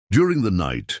During the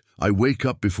night, I wake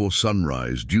up before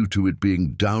sunrise due to it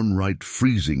being downright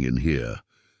freezing in here.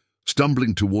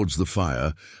 Stumbling towards the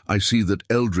fire, I see that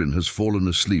Eldrin has fallen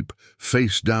asleep,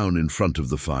 face down in front of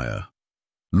the fire.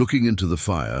 Looking into the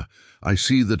fire, I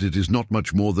see that it is not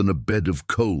much more than a bed of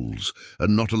coals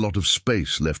and not a lot of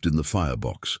space left in the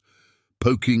firebox.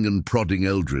 Poking and prodding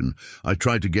Eldrin, I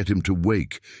try to get him to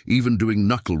wake, even doing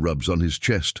knuckle rubs on his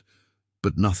chest.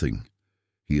 But nothing.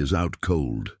 He is out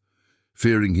cold.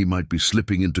 Fearing he might be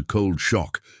slipping into cold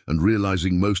shock and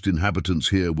realizing most inhabitants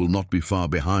here will not be far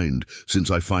behind since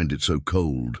I find it so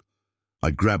cold. I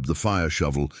grab the fire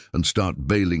shovel and start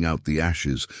bailing out the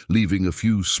ashes, leaving a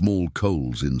few small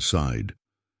coals inside.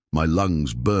 My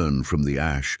lungs burn from the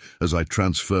ash as I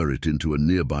transfer it into a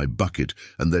nearby bucket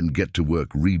and then get to work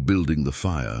rebuilding the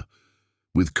fire.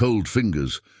 With cold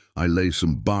fingers, I lay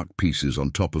some bark pieces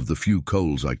on top of the few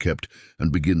coals I kept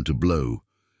and begin to blow.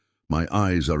 My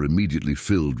eyes are immediately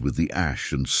filled with the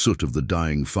ash and soot of the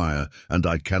dying fire, and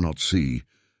I cannot see,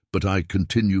 but I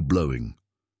continue blowing.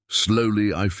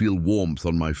 Slowly I feel warmth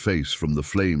on my face from the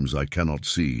flames I cannot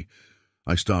see.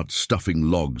 I start stuffing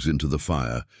logs into the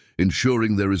fire,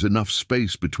 ensuring there is enough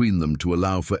space between them to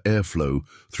allow for airflow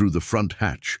through the front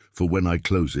hatch for when I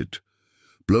close it.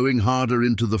 Blowing harder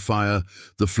into the fire,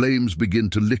 the flames begin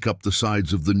to lick up the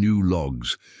sides of the new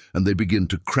logs, and they begin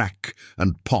to crack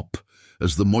and pop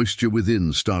as the moisture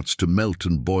within starts to melt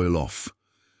and boil off.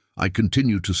 I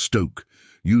continue to stoke,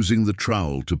 using the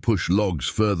trowel to push logs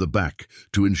further back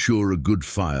to ensure a good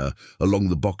fire along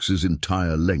the box's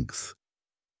entire length.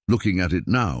 Looking at it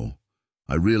now,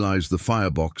 I realize the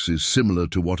firebox is similar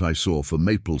to what I saw for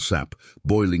maple sap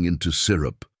boiling into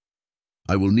syrup.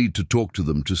 I will need to talk to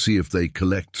them to see if they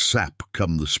collect sap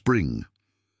come the spring.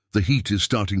 The heat is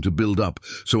starting to build up,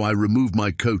 so I remove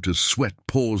my coat as sweat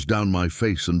pours down my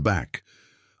face and back.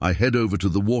 I head over to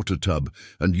the water tub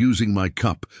and, using my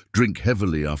cup, drink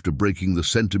heavily after breaking the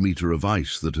centimeter of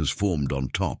ice that has formed on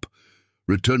top.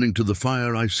 Returning to the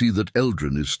fire, I see that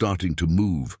Eldrin is starting to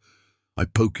move. I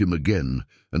poke him again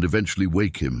and eventually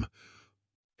wake him.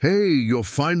 "Hey, you're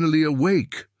finally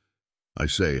awake," I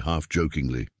say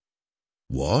half-jokingly.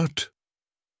 "What?"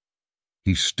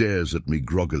 He stares at me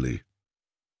groggily.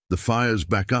 "The fire's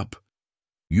back up.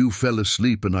 You fell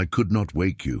asleep and I could not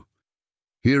wake you."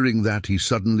 Hearing that, he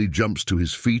suddenly jumps to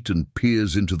his feet and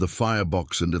peers into the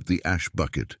firebox and at the ash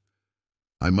bucket.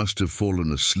 "I must have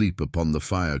fallen asleep upon the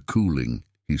fire cooling,"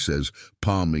 he says,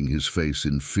 palming his face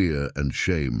in fear and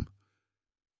shame.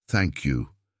 "Thank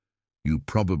you. You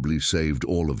probably saved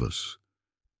all of us."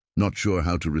 Not sure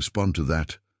how to respond to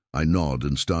that, I nod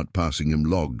and start passing him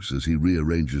logs as he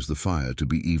rearranges the fire to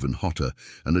be even hotter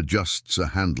and adjusts a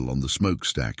handle on the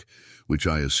smokestack, which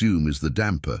I assume is the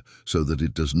damper so that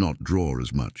it does not draw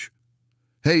as much.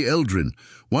 "Hey, Eldrin,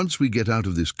 once we get out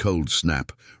of this cold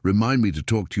snap, remind me to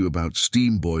talk to you about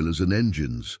steam boilers and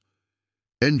engines."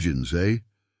 "Engines, eh?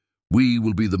 We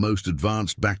will be the most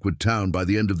advanced backward town by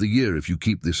the end of the year if you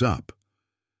keep this up.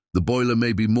 The boiler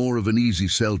may be more of an easy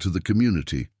sell to the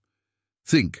community.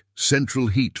 Think, central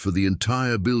heat for the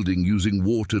entire building using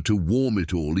water to warm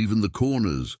it all, even the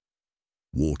corners."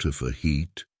 "Water for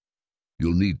heat?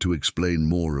 You'll need to explain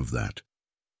more of that.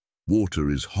 Water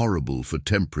is horrible for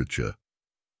temperature.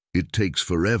 It takes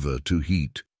forever to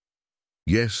heat."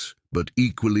 "Yes, but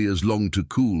equally as long to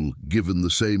cool, given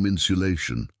the same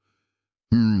insulation."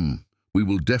 We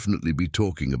will definitely be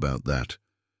talking about that."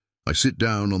 I sit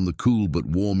down on the cool but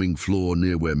warming floor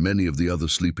near where many of the other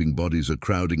sleeping bodies are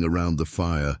crowding around the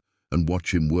fire and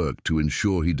watch him work to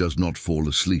ensure he does not fall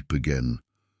asleep again.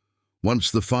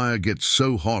 Once the fire gets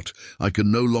so hot I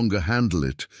can no longer handle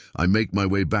it, I make my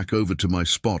way back over to my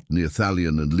spot near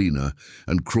Thalion and Lena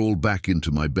and crawl back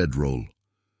into my bedroll.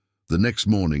 The next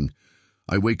morning,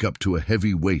 I wake up to a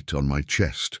heavy weight on my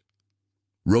chest.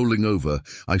 Rolling over,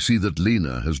 I see that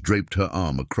Lena has draped her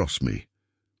arm across me.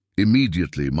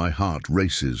 Immediately, my heart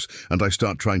races, and I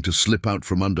start trying to slip out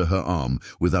from under her arm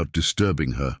without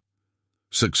disturbing her.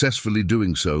 Successfully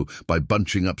doing so by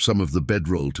bunching up some of the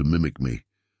bedroll to mimic me.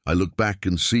 I look back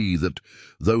and see that,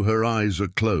 though her eyes are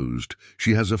closed,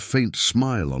 she has a faint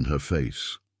smile on her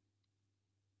face.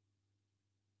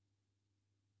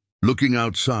 Looking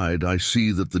outside, I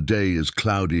see that the day is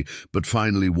cloudy but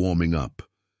finally warming up.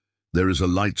 There is a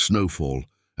light snowfall,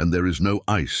 and there is no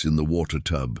ice in the water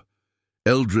tub.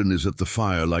 Eldrin is at the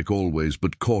fire like always,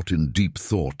 but caught in deep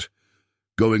thought.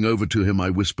 Going over to him,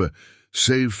 I whisper,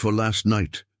 "Save for last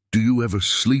night. Do you ever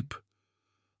sleep?"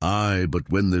 "Aye, but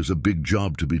when there's a big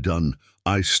job to be done,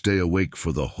 I stay awake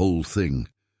for the whole thing.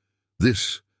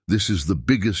 This is the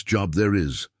biggest job there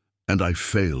is, and I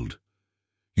failed."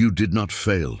 "You did not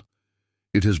fail.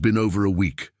 It has been over a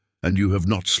week. And you have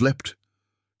not slept?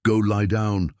 Go lie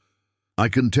down. I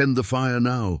can tend the fire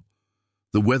now.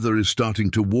 The weather is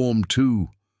starting to warm too.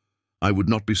 I would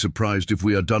not be surprised if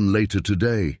we are done later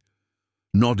today.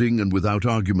 Nodding and without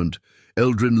argument,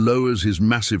 Eldrin lowers his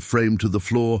massive frame to the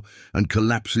floor and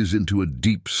collapses into a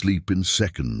deep sleep in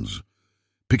seconds.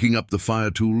 Picking up the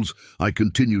fire tools, I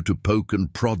continue to poke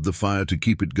and prod the fire to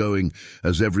keep it going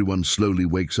as everyone slowly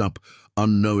wakes up,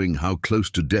 unknowing how close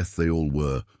to death they all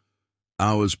were.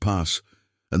 Hours pass,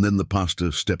 and then the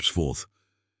pastor steps forth.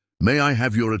 "May I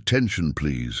have your attention,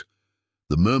 please?"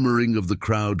 The murmuring of the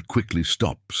crowd quickly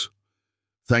stops.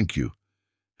 "Thank you.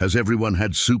 Has everyone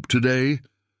had soup today?"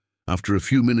 After a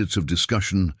few minutes of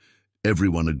discussion,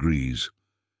 everyone agrees.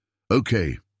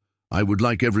 "Okay, I would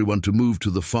like everyone to move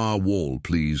to the far wall,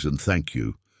 please, and thank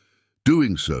you."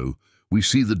 Doing so, we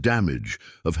see the damage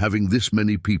of having this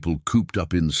many people cooped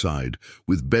up inside,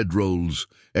 with bedrolls,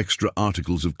 extra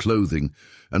articles of clothing,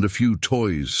 and a few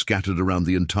toys scattered around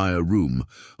the entire room,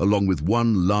 along with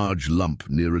one large lump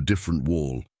near a different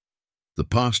wall. The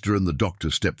pastor and the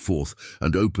doctor step forth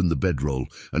and open the bedroll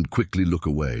and quickly look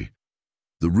away.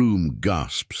 The room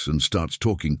gasps and starts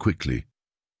talking quickly.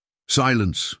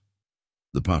 "Silence,"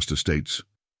 the pastor states.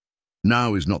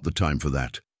 "Now is not the time for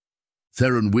that.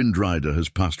 Theron Windrider has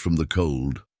passed from the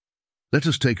cold. Let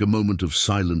us take a moment of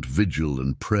silent vigil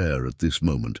and prayer at this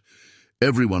moment."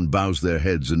 Everyone bows their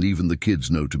heads and even the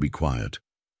kids know to be quiet.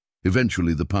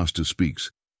 Eventually the pastor speaks.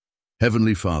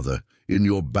 "Heavenly Father, in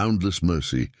your boundless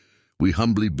mercy, we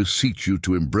humbly beseech you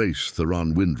to embrace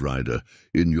Theron Windrider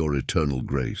in your eternal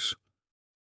grace.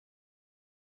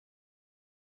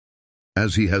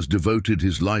 As he has devoted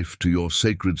his life to your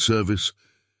sacred service,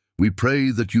 we pray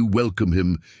that you welcome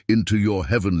him into your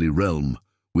heavenly realm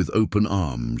with open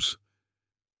arms.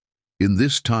 In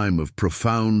this time of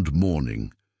profound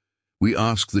mourning, we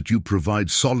ask that you provide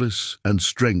solace and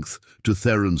strength to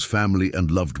Theron's family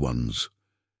and loved ones.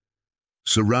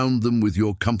 Surround them with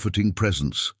your comforting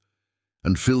presence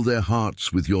and fill their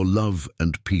hearts with your love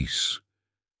and peace.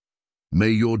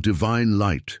 May your divine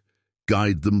light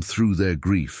guide them through their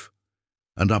grief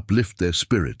and uplift their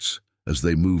spirits as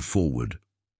they move forward.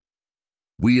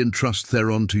 We entrust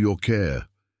Theron to your care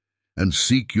and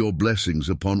seek your blessings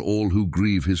upon all who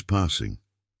grieve his passing.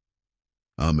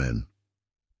 Amen.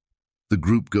 The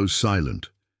group goes silent.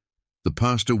 The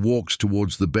pastor walks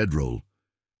towards the bedroll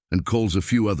and calls a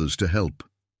few others to help.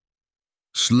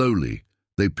 Slowly,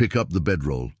 they pick up the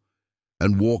bedroll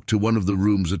and walk to one of the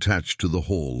rooms attached to the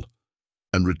hall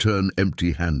and return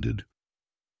empty-handed.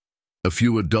 A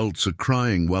few adults are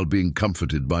crying while being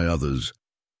comforted by others.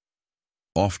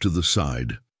 Off to the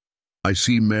side, I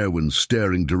see Merwin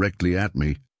staring directly at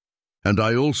me, and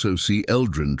I also see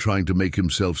Eldrin trying to make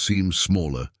himself seem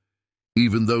smaller,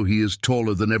 even though he is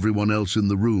taller than everyone else in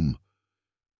the room.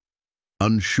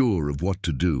 Unsure of what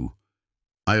to do,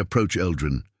 I approach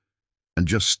Eldrin and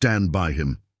just stand by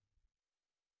him.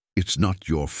 "It's not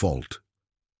your fault,"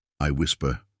 I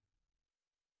whisper.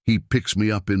 He picks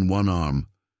me up in one arm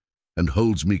and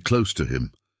holds me close to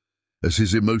him as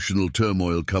his emotional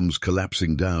turmoil comes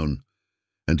collapsing down,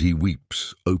 and he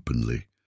weeps openly.